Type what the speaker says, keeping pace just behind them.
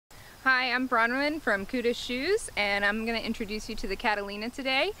Hi, I'm Bronwyn from Cudas shoes, and I'm going to introduce you to the Catalina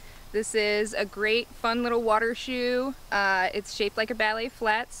today. This is a great fun little water shoe. It's shaped like a ballet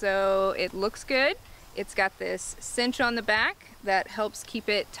flat, so it looks good. It's got this cinch on the back that helps keep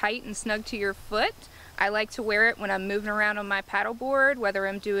it tight and snug to your foot. I like to wear it when I'm moving around on my paddleboard, whether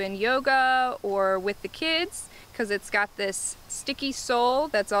I'm doing yoga or with the kids, because it's got this sticky sole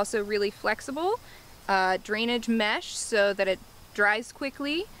that's also really flexible, drainage mesh so that it dries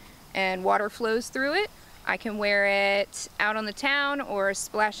quickly and water flows through it. I can wear it out on the town or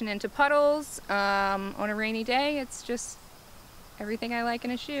splashing into puddles on a rainy day. It's just everything I like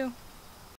in a shoe.